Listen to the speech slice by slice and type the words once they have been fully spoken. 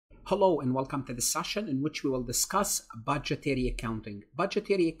Hello and welcome to this session in which we will discuss budgetary accounting.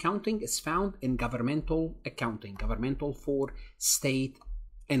 Budgetary accounting is found in governmental accounting, governmental for state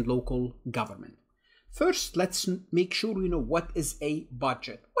and local government. First, let's make sure we know what is a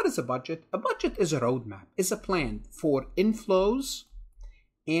budget. What is a budget? A budget is a roadmap, is a plan for inflows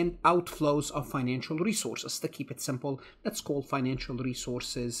and outflows of financial resources. To keep it simple, let's call financial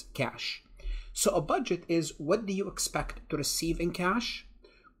resources cash. So a budget is what do you expect to receive in cash?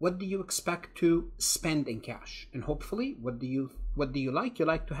 What do you expect to spend in cash? And hopefully, what do you like? You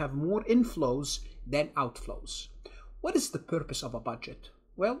like to have more inflows than outflows. What is the purpose of a budget?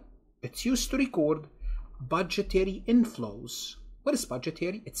 Well, it's used to record budgetary inflows. What is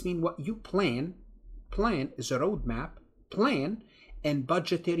budgetary? It's mean what you plan. Plan is a roadmap. Plan and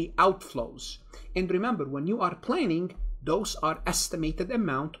budgetary outflows. And remember, when you are planning, those are estimated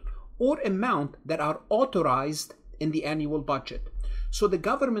amount or amount that are authorized in the annual budget. So the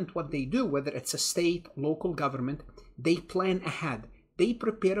government, what they do, whether it's a state, local government, they plan ahead. They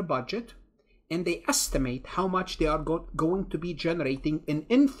prepare a budget and they estimate how much they are going to be generating in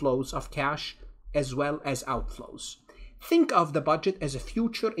inflows of cash as well as outflows. Think of the budget as a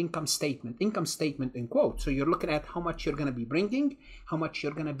future income statement in quote. So you're looking at how much you're going to be bringing, how much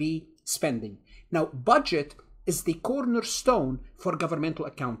you're going to be spending. Now, budget is the cornerstone for governmental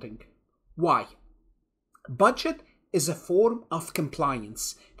accounting. Why? Budget is a form of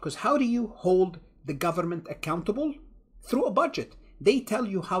compliance, because how do you hold the government accountable? Through a budget. They tell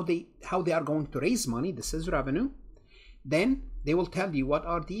you how they are going to raise money. This is revenue. Then they will tell you what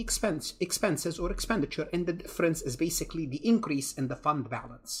are the expenses or expenditure, and the difference is basically the increase in the fund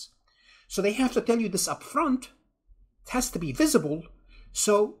balance. So they have to tell you this up front. It has to be visible,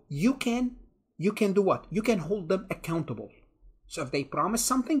 so you can do what? You can hold them accountable. So if they promise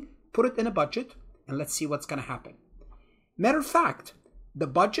something, put it in a budget and let's see what's going to happen. Matter of fact, the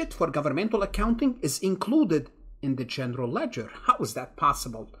budget for governmental accounting is included in the general ledger. How is that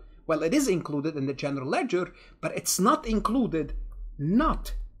possible? Well, it is included in the general ledger, but it's not included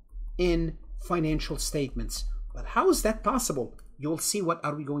in financial statements. But how is that possible? You'll see what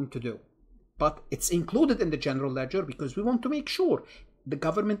are we going to do. But it's included in the general ledger because we want to make sure the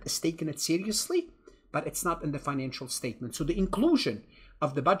government is taking it seriously, but it's not in the financial statement. So the inclusion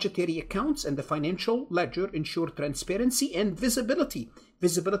of the budgetary accounts and the financial ledger ensure transparency and visibility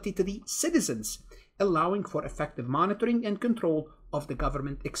to the citizens, allowing for effective monitoring and control of the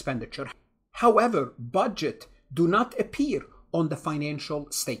government expenditure. However, budget do not appear on the financial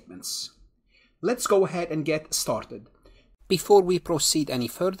statements. Let's go ahead and get started. Before we proceed any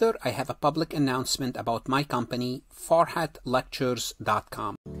further, I have a public announcement about my company,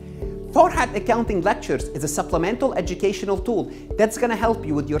 farhatlectures.com. Farhat Accounting Lectures is a supplemental educational tool that's going to help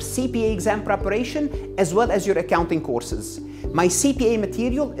you with your CPA exam preparation as well as your accounting courses. My CPA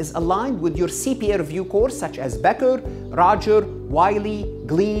material is aligned with your CPA review course such as Becker, Roger, Wiley,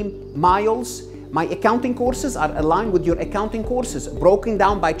 Gleam, Miles. My accounting courses are aligned with your accounting courses broken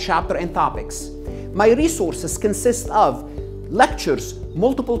down by chapter and topics. My resources consist of lectures,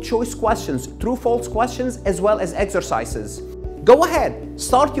 multiple choice questions, true-false questions, as well as exercises. Go ahead,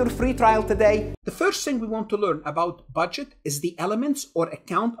 start your free trial today. The first thing we want to learn about budget is the elements or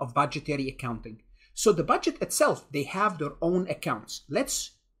account of budgetary accounting. So the budget itself, they have their own accounts.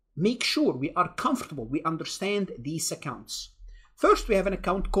 Let's make sure we are comfortable, we understand these accounts. First, we have an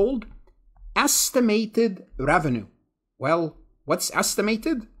account called estimated revenue. Well, what's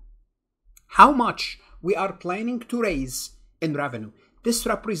estimated? How much we are planning to raise in revenue. This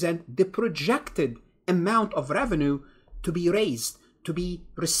represents the projected amount of revenue to be raised, to be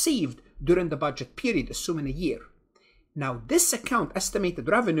received during the budget period, assuming a year. Now, this account, estimated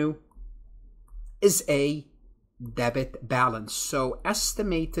revenue, is a debit balance. So,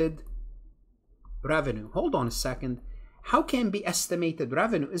 estimated revenue. Hold on a second. How can be estimated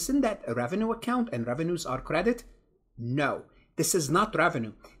revenue? Isn't that a revenue account and revenues are credit? No, this is not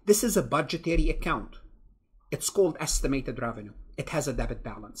revenue. This is a budgetary account. It's called estimated revenue. It has a debit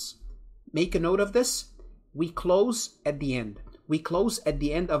balance. Make a note of this. We close at the end. We close at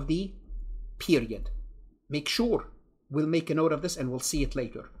the end of the period. Make sure we'll make a note of this and we'll see it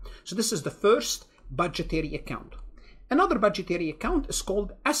later. So this is the first budgetary account. Another budgetary account is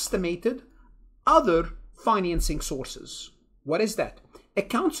called estimated other financing sources. What is that?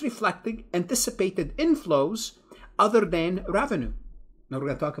 Accounts reflecting anticipated inflows other than revenue. Now we're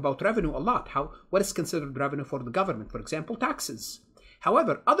going to talk about revenue a lot. What is considered revenue for the government? For example, taxes.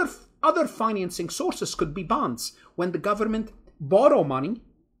 However, other financing sources could be bonds. When the government borrow money,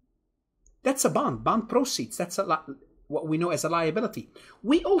 that's a bond proceeds. That's a lot. what we know as a liability.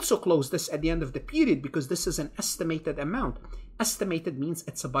 We also close this at the end of the period because this is an estimated amount. Estimated means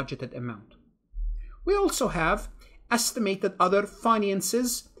it's a budgeted amount. We also have estimated other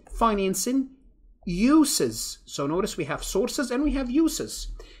financing uses. So notice we have sources and we have uses,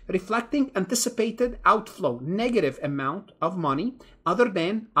 reflecting anticipated outflow, negative amount of money other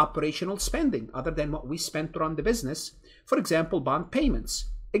than operational spending, other than what we spent to run the business. For example, bond payments.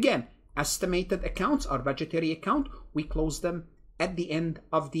 Again, estimated accounts are budgetary account. We close them at the end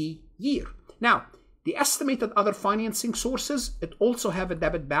of the year. Now, the estimated other financing sources, it also have a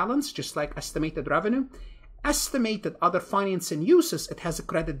debit balance, just like estimated revenue. Estimated other financing uses, it has a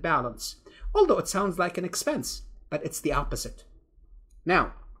credit balance. Although it sounds like an expense, but it's the opposite.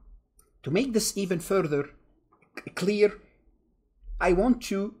 Now, to make this even further clear, I want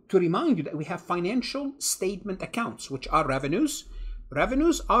to remind you that we have financial statement accounts, which are revenues.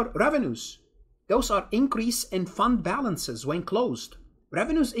 Revenues are revenues. Those are increase in fund balances when closed.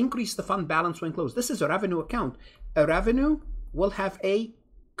 Revenues increase the fund balance when closed. This is a revenue account. A revenue will have a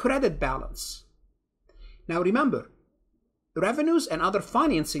credit balance. Now remember, revenues and other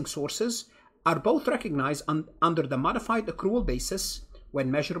financing sources are both recognized under the modified accrual basis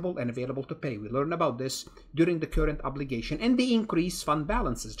when measurable and available to pay. We learned about this during the current obligation, and they increase fund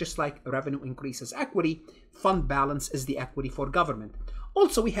balances. Just like revenue increases equity, fund balance is the equity for government.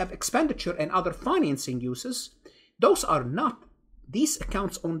 Also, we have expenditure and other financing uses. Those are not these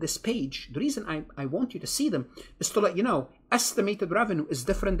accounts on this page. The reason I want you to see them is to let you know estimated revenue is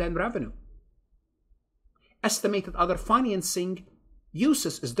different than revenue. Estimated other financing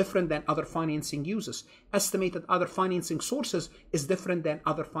uses is different than other financing uses. Estimated other financing sources is different than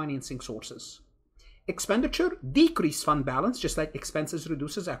other financing sources. Expenditure decrease fund balance, just like expenses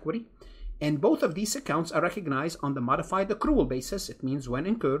reduces equity. And both of these accounts are recognized on the modified accrual basis. It means when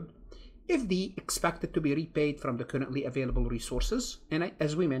incurred, if they expected to be repaid from the currently available resources. And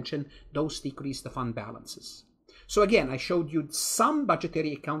as we mentioned, those decrease the fund balances. So again, I showed you some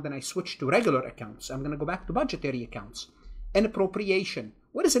budgetary account, then I switched to regular accounts. I'm going to go back to budgetary accounts. An appropriation.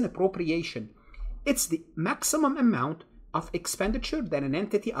 What is an appropriation? It's the maximum amount of expenditure that an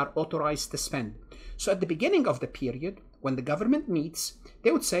entity are authorized to spend. So at the beginning of the period, when the government meets,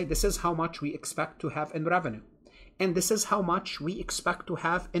 they would say this is how much we expect to have in revenue. And this is how much we expect to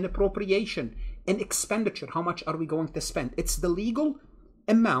have in appropriation, in expenditure. How much are we going to spend? It's the legal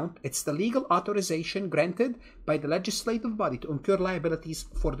amount, it's the legal authorization granted by the legislative body to incur liabilities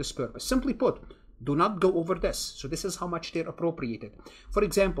for this purpose. Simply put, do not go over this. So this is how much they're appropriated. For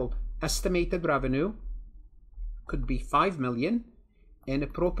example, estimated revenue could be 5 million and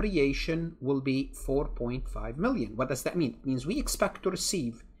appropriation will be 4.5 million. What does that mean? It means we expect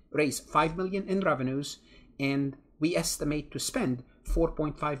to raise 5 million in revenues and we estimate to spend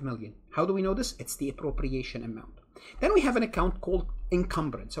 4.5 million. How do we know this? It's the appropriation amount. Then we have an account called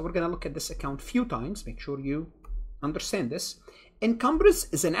encumbrance. So we're going to look at this account a few times. Make sure you understand this. Encumbrance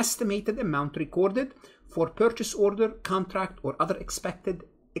is an estimated amount recorded for purchase order, contract, or other expected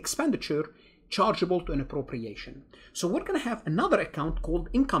expenditure chargeable to an appropriation. So we're going to have another account called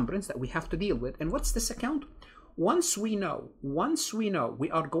encumbrance that we have to deal with. And what's this account? Once we know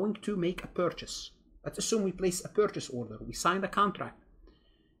we are going to make a purchase. Let's assume we place a purchase order. We sign a contract.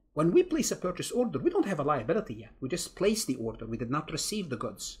 When we place a purchase order, we don't have a liability yet. We just place the order. We did not receive the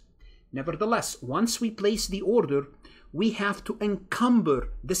goods. Nevertheless, once we place the order, we have to encumber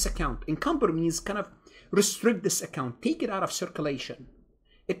this account. Encumber means kind of restrict this account, take it out of circulation.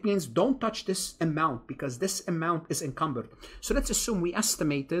 It means don't touch this amount because this amount is encumbered. So let's assume we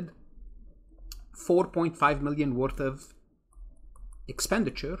estimated 4.5 million worth of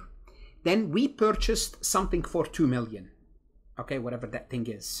expenditure. Then we purchased something for 2 million. Okay, whatever that thing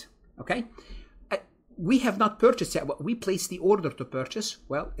is. Okay. We have not purchased yet, but we placed the order to purchase.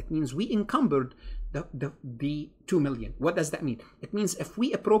 Well, it means we encumbered the 2 million. What does that mean? It means if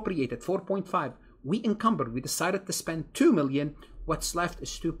we appropriated 4.5, we encumbered, we decided to spend 2 million, what's left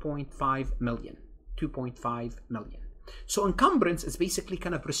is 2.5 million. 2.5 million. So encumbrance is basically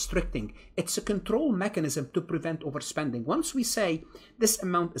kind of restricting. It's a control mechanism to prevent overspending. Once we say this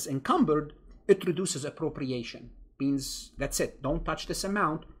amount is encumbered, it reduces appropriation. Means that's it. Don't touch this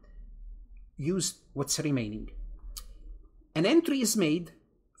amount. Use what's remaining. An entry is made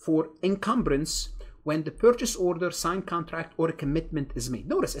for encumbrance when the purchase order, signed contract, or a commitment is made.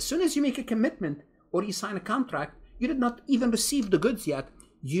 Notice, as soon as you make a commitment or you sign a contract, you did not even receive the goods yet,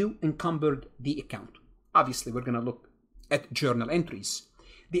 you encumbered the account. Obviously, we're going to look at journal entries.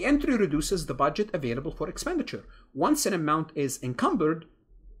 The entry reduces the budget available for expenditure. Once an amount is encumbered,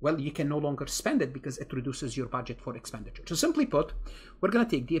 well, you can no longer spend it because it reduces your budget for expenditure. So simply put, we're going to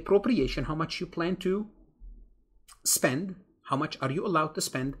take the appropriation, how much you plan to spend, how much are you allowed to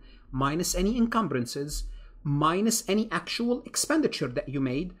spend, minus any encumbrances, minus any actual expenditure that you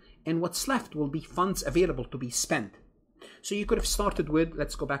made, and what's left will be funds available to be spent. So you could have started with,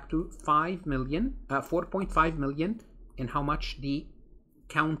 let's go back to 4.5 million, and how much the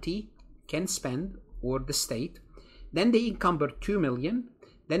county can spend, or the state. Then they encumbered 2 million.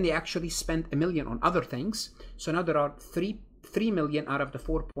 Then they actually spent 1 million on other things. So now there are 3 million out of the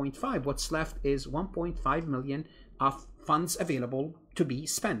 4.5. What's left is 1.5 million of funds available to be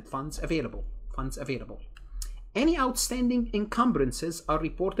spent. Funds available. Any outstanding encumbrances are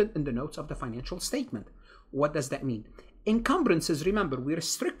reported in the notes of the financial statement. What does that mean? Encumbrances, remember, we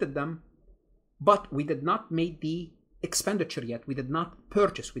restricted them, but we did not make the expenditure yet. We did not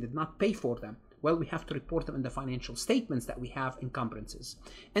purchase. We did not pay for them. Well, we have to report them in the financial statements that we have encumbrances.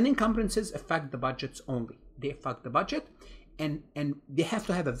 And encumbrances affect the budgets only. They affect the budget, and they have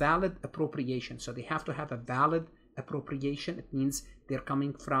to have a valid appropriation. So they have to have a valid appropriation. It means they're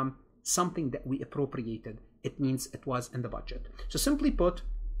coming from something that we appropriated. It means it was in the budget. So simply put,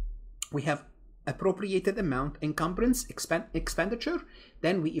 we have appropriated amount, encumbrance, expenditure,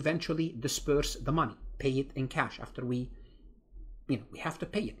 then we eventually disperse the money, pay it in cash after we have to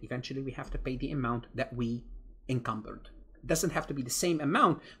pay it. Eventually we have to pay the amount that we encumbered. It doesn't have to be the same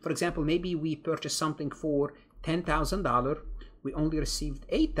amount. For example, maybe we purchased something for $10,000. We only received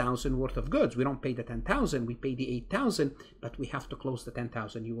 $8,000 worth of goods. We don't pay the $10,000, we pay the $8,000, but we have to close the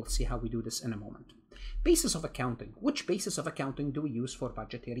 $10,000. You will see how we do this in a moment. Basis of accounting. Which basis of accounting do we use for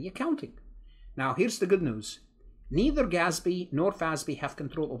budgetary accounting? Now, here's the good news. Neither GASB nor FASB have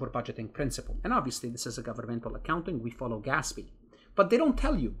control over budgeting principle. And obviously, this is a governmental accounting. We follow GASB. But they don't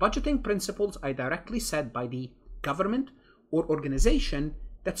tell you. Budgeting principles are directly set by the government or organization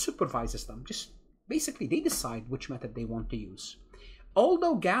that supervises them. Just basically, they decide which method they want to use.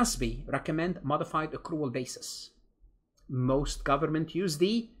 Although GASB recommend modified accrual basis, most government use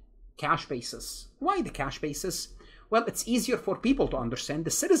the cash basis. Why the cash basis? Well, it's easier for people to understand,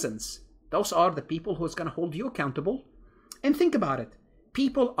 the citizens. Those are the people who's going to hold you accountable. And think about it.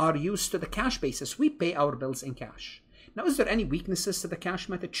 People are used to the cash basis. We pay our bills in cash. Now, is there any weaknesses to the cash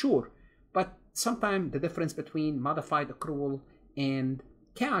method? Sure. But sometimes the difference between modified accrual and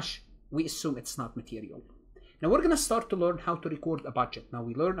cash, we assume it's not material. Now, we're going to start to learn how to record a budget. Now,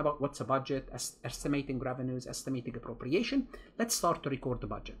 we learn about what's a budget, estimating revenues, estimating appropriation. Let's start to record the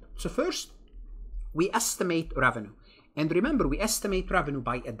budget. So first, we estimate revenue. And remember, we estimate revenue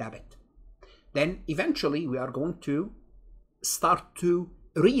by a debit. Then eventually we are going to start to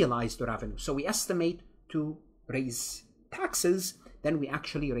realize the revenue. So we estimate to raise taxes, then we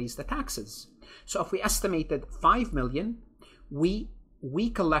actually raise the taxes. So if we estimated 5 million, we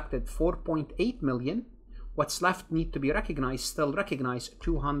collected 4.8 million. What's left need to be recognized, still recognize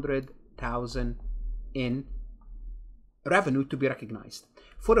 200,000 in revenue to be recognized.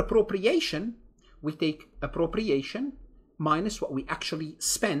 For appropriation, we take appropriation minus what we actually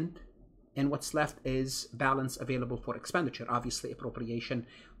spend, and what's left is balance available for expenditure. Obviously, appropriation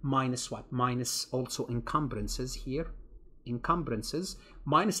minus what? Minus also encumbrances here. Encumbrances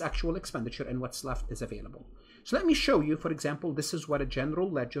minus actual expenditure, and what's left is available. So let me show you, for example, this is what a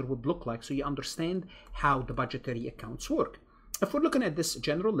general ledger would look like so you understand how the budgetary accounts work. If we're looking at this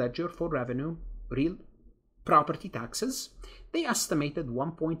general ledger for revenue, real property taxes, they estimated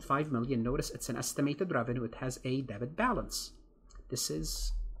 1.5 million. Notice it's an estimated revenue. It has a debit balance. This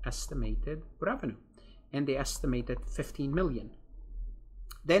is estimated revenue, and they estimated 15 million.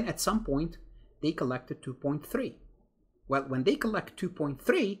 Then at some point they collected 2.3. Well, when they collect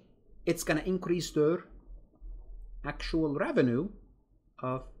 2.3, it's going to increase their actual revenue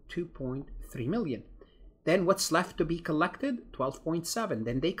of 2.3 million. Then what's left to be collected? 12.7.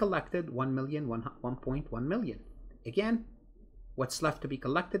 Then they collected 1.1 million. Again, what's left to be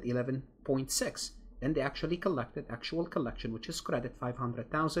collected? 11.6. Then they actually collected actual collection, which is credit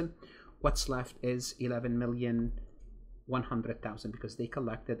 500,000. What's left is 11,100,000 because they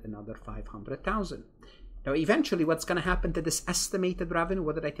collected another 500,000. Now, eventually, what's going to happen to this estimated revenue?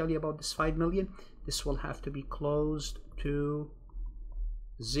 What did I tell you about this 5 million? This will have to be closed to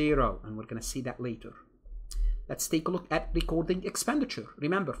 0, and we're going to see that later. Let's take a look at recording expenditure.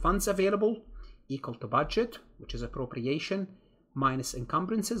 Remember, funds available equal to budget, which is appropriation, minus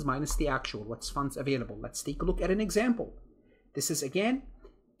encumbrances, minus the actual. What's funds available? Let's take a look at an example. This is, again,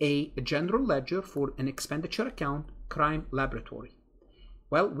 a general ledger for an expenditure account, crime laboratory.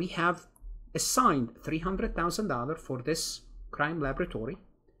 Well, we have assigned $300,000 for this crime laboratory.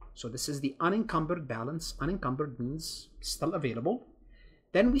 So this is the unencumbered balance. Unencumbered means still available.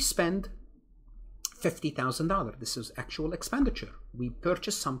 Then we spend $50,000. This is actual expenditure. We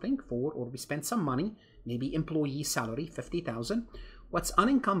purchased something for, or we spent some money, maybe employee salary, $50,000. What's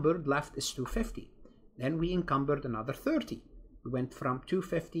unencumbered left is $250. Then we encumbered another $30. We went from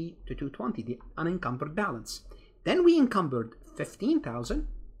 $250 to $220, the unencumbered balance. Then we encumbered $15,000.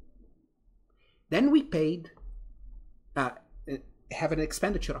 Then we paid, have an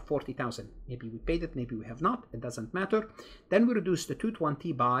expenditure of $40,000. Maybe we paid it, maybe we have not. It doesn't matter. Then we reduce the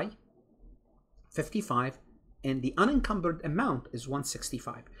 $220 by 55, and the unencumbered amount is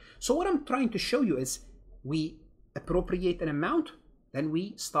 $165. So what I'm trying to show you is we appropriate an amount, then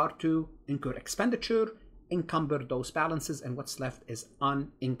we start to incur expenditure, encumber those balances, and what's left is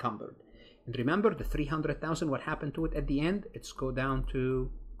unencumbered. And remember the $300,000, what happened to it at the end? It's go down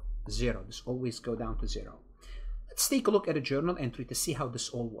to zero. This always go down to zero. Let's take a look at a journal entry to see how this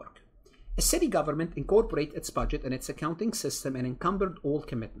all works. A city government incorporated its budget and its accounting system and encumbered all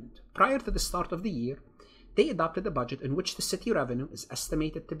commitment. Prior to the start of the year, they adopted a budget in which the city revenue is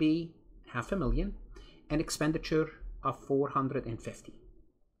estimated to be $500,000 and expenditure of $450,000.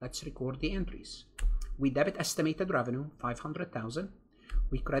 Let's record the entries. We debit estimated revenue $500,000.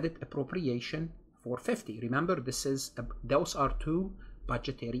 We credit appropriation $450,000. Remember, this is those are two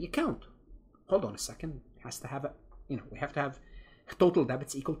budgetary accounts. Hold on a second. It has to have a, we have to have total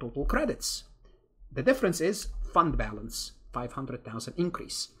debits equal total credits. The difference is fund balance, $500,000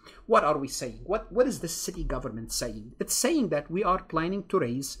 increase. What are we saying? What is the city government saying? It's saying that we are planning to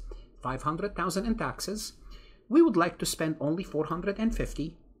raise $500,000 in taxes. We would like to spend only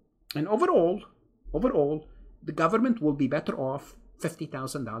 $450,000, and overall, the government will be better off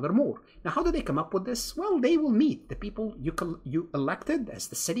 $50,000 more. Now, how do they come up with this? Well, they will meet the people you elected as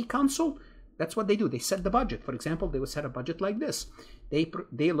the city council. That's what they do. They set the budget. For example, they will set a budget like this. They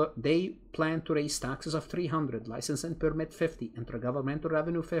plan to raise taxes of $300, license and permit $50, intergovernmental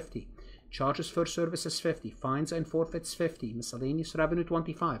revenue $50, charges for services $50, fines and forfeits $50, miscellaneous revenue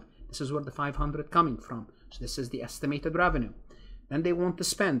 $25. This is where the $500 coming from. So this is the estimated revenue. Then they want to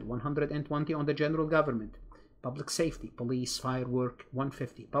spend $120 on the general government, public safety, police, firework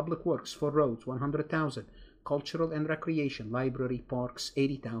 $150, public works for roads $100,000. Cultural and recreation, library, parks,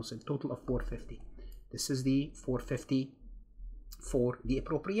 $80,000, total of $450. This is the $450 for the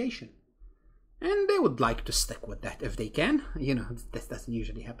appropriation. And they would like to stick with that if they can. This doesn't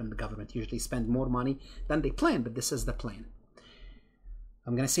usually happen. The government usually spend more money than they plan, but this is the plan.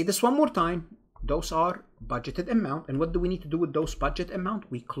 I'm going to say this one more time. Those are budgeted amount. And what do we need to do with those budget amount?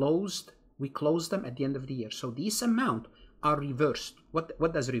 We close them at the end of the year. So these amount are reversed.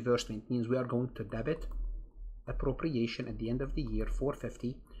 What does reverse mean? It means we are going to debit appropriation at the end of the year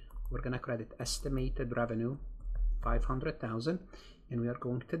 $450. We're going to credit estimated revenue $500,000, and we are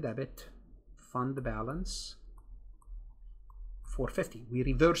going to debit fund balance $450. We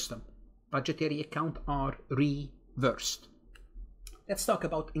reverse them. Budgetary account are reversed. Let's talk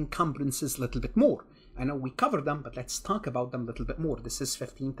about encumbrances a little bit more. I know we covered them, but let's talk about them a little bit more. This is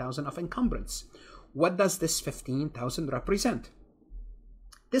 $15,000 of encumbrance. What does this $15,000 represent?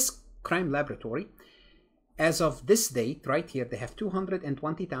 This crime laboratory, as of this date, right here, they have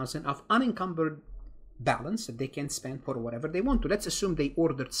 $220,000 of unencumbered balance that they can spend for whatever they want to. Let's assume they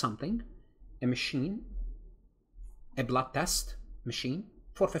ordered something, a machine, a blood test machine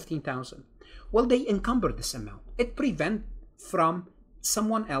for $15,000. Well, they encumber this amount. It prevents from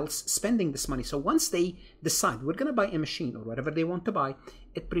someone else spending this money. So once they decide we're going to buy a machine or whatever they want to buy,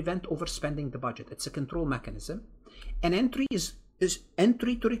 it prevents overspending the budget. It's a control mechanism. An entry is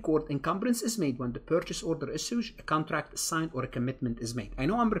entry to record encumbrance is made when the purchase order is issued, a contract is signed, or a commitment is made. I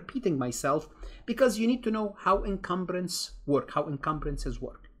know I'm repeating myself because you need to know how encumbrances work,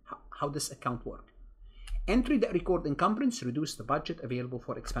 how this account works. Entry that record encumbrance reduce the budget available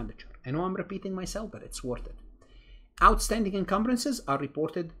for expenditure. I know I'm repeating myself, but it's worth it. Outstanding encumbrances are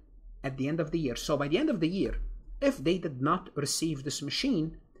reported at the end of the year. So by the end of the year, if they did not receive this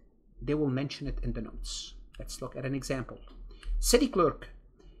machine, they will mention it in the notes. Let's look at an example. City clerk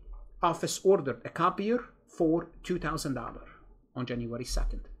office ordered a copier for $2,000 on January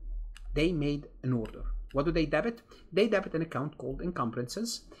 2nd. They made an order. What do they debit? They debit an account called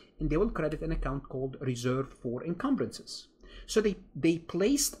encumbrances, and they will credit an account called reserve for encumbrances. So they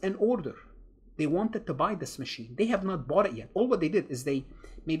placed an order. They wanted to buy this machine. They have not bought it yet. All what they did is they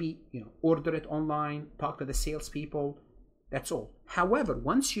maybe order it online, talk to the salespeople. That's all. However,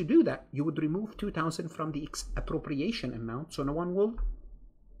 once you do that, you would remove $2,000 from the appropriation amount, so no one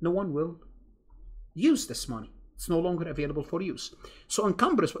will use this money. It's no longer available for use. So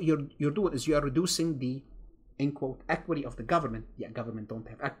encumbrance, what you're doing is you are reducing the, in quote, equity of the government. Yeah, government don't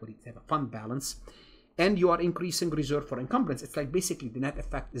have equity; they have a fund balance, and you are increasing reserve for encumbrance. It's like basically the net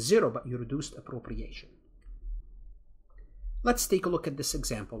effect is zero, but you reduced appropriation. Let's take a look at this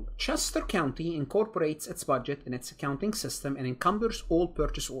example. Chester County incorporates its budget in its accounting system and encumbers all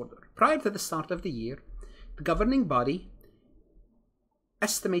purchase order. Prior to the start of the year, the governing body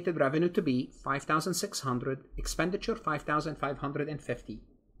estimated revenue to be $5,600, expenditure $5,550.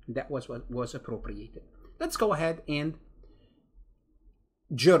 That was what was appropriated. Let's go ahead and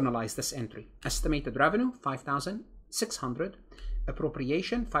journalize this entry. Estimated revenue $5,600,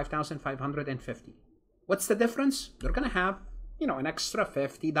 appropriation $5,550. What's the difference? They're going to have, an extra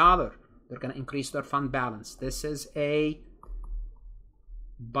 $50. They're going to increase their fund balance. This is a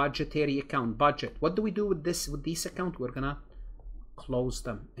budgetary account, budget. What do we do with these accounts? We're going to close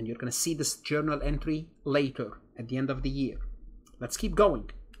them, and you're going to see this journal entry later at the end of the year. Let's keep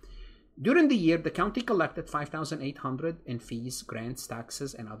going. During the year, the county collected $5,800 in fees, grants,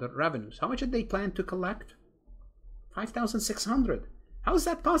 taxes, and other revenues. How much did they plan to collect? $5,600. How is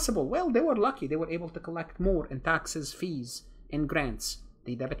that possible? Well, they were lucky. They were able to collect more in taxes, fees, and grants.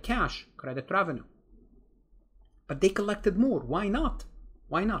 They debit cash, credit revenue. But they collected more. Why not?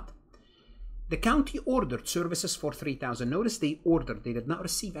 Why not? The county ordered services for $3,000. Notice they ordered. They did not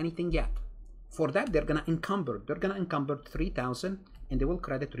receive anything yet. For that, they're going to encumber. They're going to encumber $3,000, and they will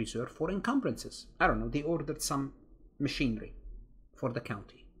credit reserve for encumbrances. I don't know. They ordered some machinery for the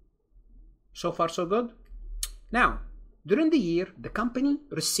county. So far, so good? Now, during the year, the company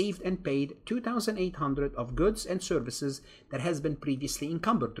received and paid $2,800 of goods and services that has been previously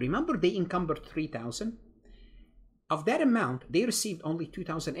encumbered. Remember, they encumbered $3,000. Of that amount, they received only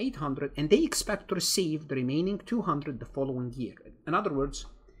 $2,800, and they expect to receive the remaining $200 the following year. In other words,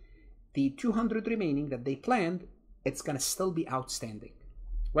 the $200 remaining that they planned, it's going to still be outstanding.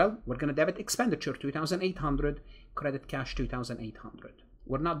 Well, we're going to debit expenditure $2,800, credit cash $2,800.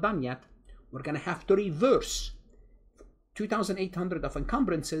 We're not done yet. We're going to have to reverse $2,800 of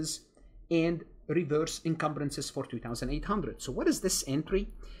encumbrances and reverse encumbrances for $2,800. So what is this entry?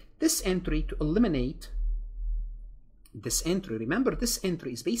 This entry, to eliminate this entry, remember this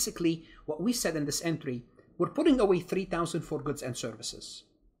entry is basically what we said in this entry. We're putting away $3,000 for goods and services.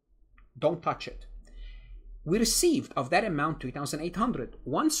 Don't touch it. We received of that amount $2,800.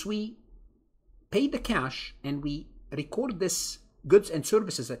 Once we pay the cash and we record this goods and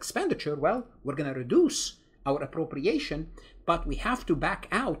services expenditure, well, we're going to reduce our appropriation, but we have to back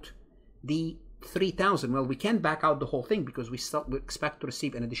out the $3,000. Well, we can't back out the whole thing because we expect to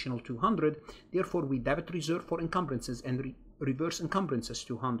receive an additional $200. Therefore, we debit reserve for encumbrances and reverse encumbrances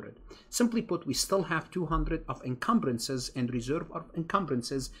 $200. Simply put, we still have $200 of encumbrances and reserve of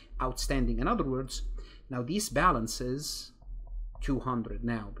encumbrances outstanding. In other words, now these balances $200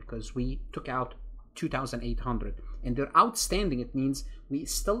 now because we took out $2,800 and they're outstanding. It means we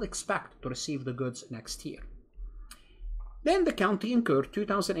still expect to receive the goods next year. Then the county incurred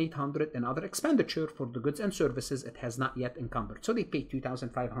 $2,800 in other expenditure for the goods and services it has not yet encumbered. So they paid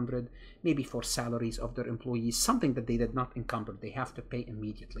 $2,500 maybe for salaries of their employees, something that they did not encumber. They have to pay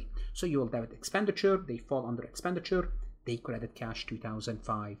immediately. So you will debit expenditure. They fall under expenditure. They credit cash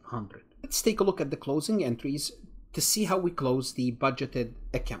 $2,500. Let's take a look at the closing entries to see how we close the budgeted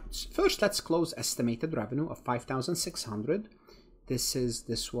accounts. First, let's close estimated revenue of $5,600. These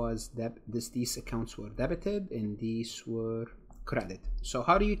accounts were debited and these were credit. So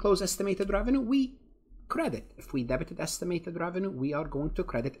how do you close estimated revenue? We credit. If we debited estimated revenue, we are going to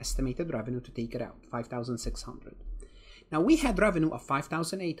credit estimated revenue to take it out, $5,600. Now we had revenue of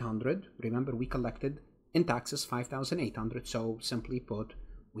 $5,800. Remember, we collected in taxes $5,800. So simply put,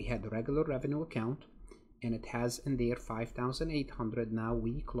 we had the regular revenue account and it has in there $5,800. Now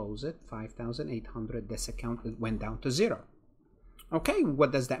we close it, $5,800. This account went down to zero. Okay,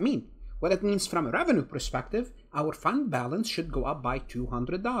 what does that mean? Well, it means from a revenue perspective, our fund balance should go up by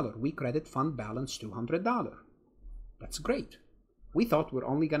 $200. We credit fund balance $200. That's great. We thought we're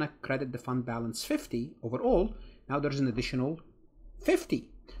only going to credit the fund balance $50 overall. Now there's an additional $50.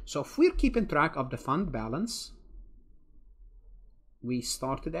 So if we're keeping track of the fund balance, we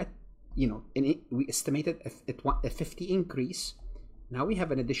started at, we estimated a 50 increase. Now we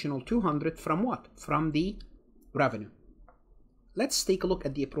have an additional 200 from what? From the revenue. Let's take a look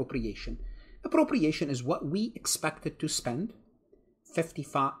at the appropriation. Appropriation is what we expected to spend,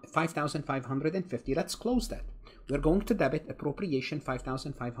 $5,550. Let's close that. We're going to debit appropriation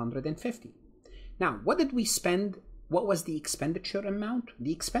 $5,550. Now, what did we spend? What was the expenditure amount?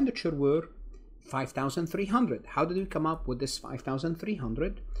 The expenditure were $5,300. How did we come up with this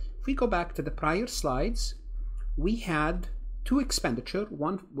 $5,300? If we go back to the prior slides, we had two expenditure,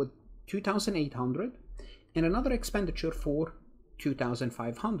 one with $2,800 and another expenditure for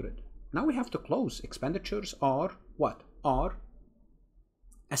 $2,500. Now we have to close. Expenditures are what?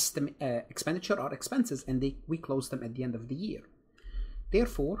 Expenditure are expenses, and we close them at the end of the year.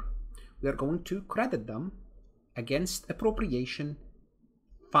 Therefore, we are going to credit them against appropriation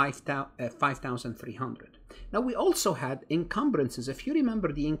 5,300. Now we also had encumbrances. If you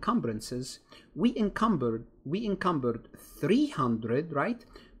remember the encumbrances, we encumbered 300, right?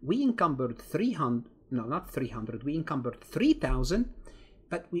 We encumbered 300, no, not 300. We encumbered 3,000,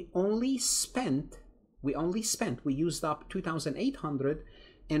 but we used up 2,800,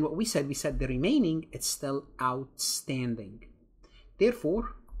 and what we said the remaining, it's still outstanding.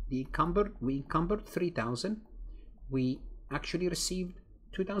 Therefore, we encumbered 3,000. We actually received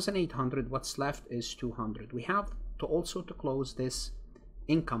 2,800. What's left is 200. We have to also to close this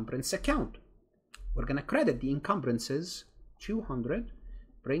encumbrance account. We're going to credit the encumbrances 200,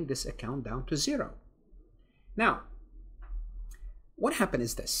 bring this account down to 0. Now, what happened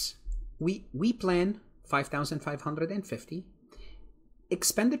is this. We plan 5,550.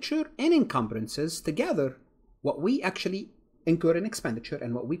 Expenditure and encumbrances together, what we actually incur in expenditure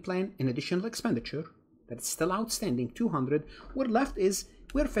and what we plan in additional expenditure, that's still outstanding, 200. What left is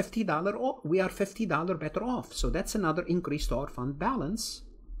we are $50 better off. So that's another increase to our fund balance.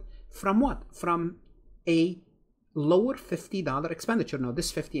 From what? From a lower $50 expenditure. Now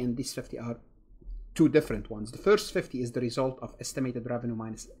this 50 and this 50 are two different ones. The first 50 is the result of estimated revenue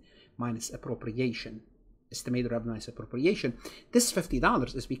minus appropriation. Estimated revenue minus appropriation. This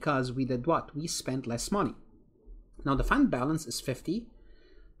 $50 is because we did what? We spent less money. Now the fund balance is 50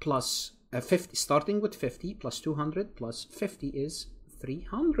 plus 50, starting with 50 plus 200 plus 50 is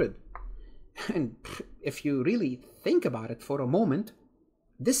 300. And if you really think about it for a moment,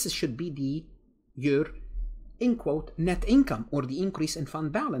 this should be your, in quote, net income, or the increase in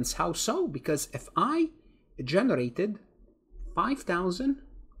fund balance. How so? Because if I generated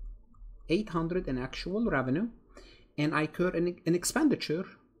 5,800 in actual revenue and I incur an expenditure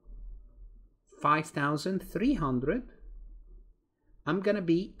 5,300, I'm gonna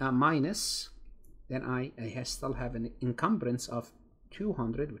be minus, then I still have an encumbrance of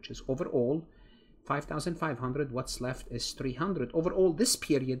 200, which is overall 5,500. What's left is 300. Overall, this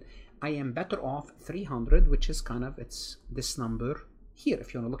period, I am better off 300, which is kind of, it's this number here,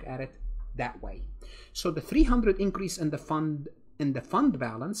 if you want to look at it that way. So the 300 increase in the fund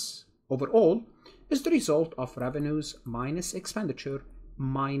balance overall is the result of revenues minus expenditure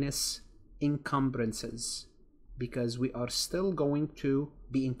minus encumbrances, because we are still going to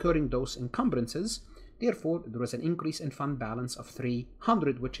be incurring those encumbrances. Therefore, there was an increase in fund balance of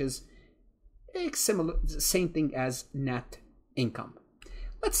 300, which is similar, same thing as net income.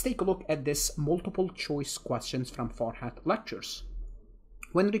 Let's take a look at this multiple choice questions from Farhat lectures.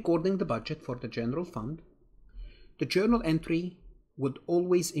 When recording the budget for the general fund, the journal entry would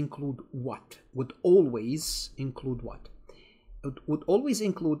always include what? Would always include what? It would always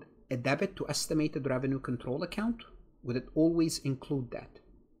include a debit to estimated revenue control account. Would it always include that?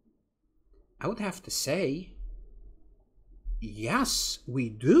 I would have to say, yes, we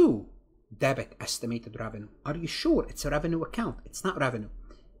do debit estimated revenue. Are you sure? It's a revenue account. It's not revenue.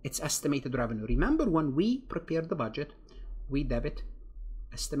 It's estimated revenue. Remember, when we prepared the budget, we debit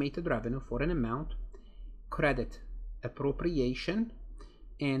estimated revenue for an amount, credit appropriation,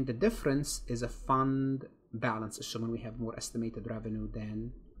 and the difference is a fund balance, assuming we have more estimated revenue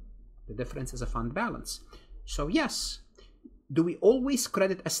than the difference is a fund balance. So yes. Do we always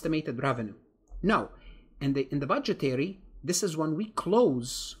credit estimated revenue? No. In the budgetary, this is when we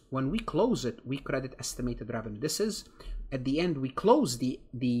close it, we credit estimated revenue. This is at the end, we close the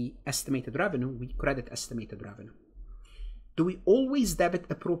estimated revenue, we credit estimated revenue. Do we always debit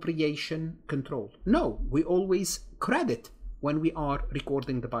appropriation control? No, we always credit when we are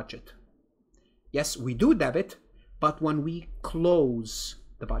recording the budget. Yes, we do debit, but when we close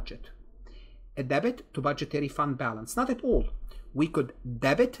the budget. A debit to budgetary fund balance, not at all. We could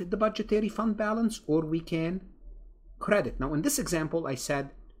debit the budgetary fund balance, or we can credit. Now in this example, I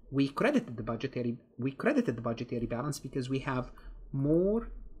said we credited the budgetary balance because we have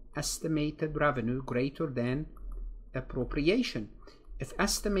more estimated revenue greater than appropriation. If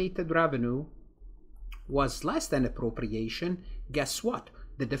estimated revenue was less than appropriation, guess what?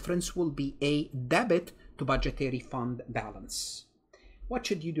 The difference will be a debit to budgetary fund balance. What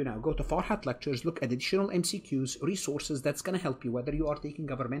should you do now? Go to Farhat lectures, look at additional MCQs, resources that's going to help you, whether you are taking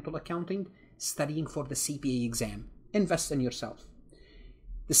governmental accounting, studying for the CPA exam. Invest in yourself.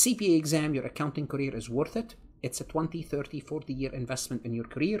 The CPA exam, your accounting career is worth it. It's a 20, 30, 40-year investment in your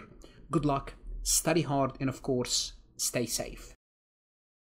career. Good luck, study hard, and of course, stay safe.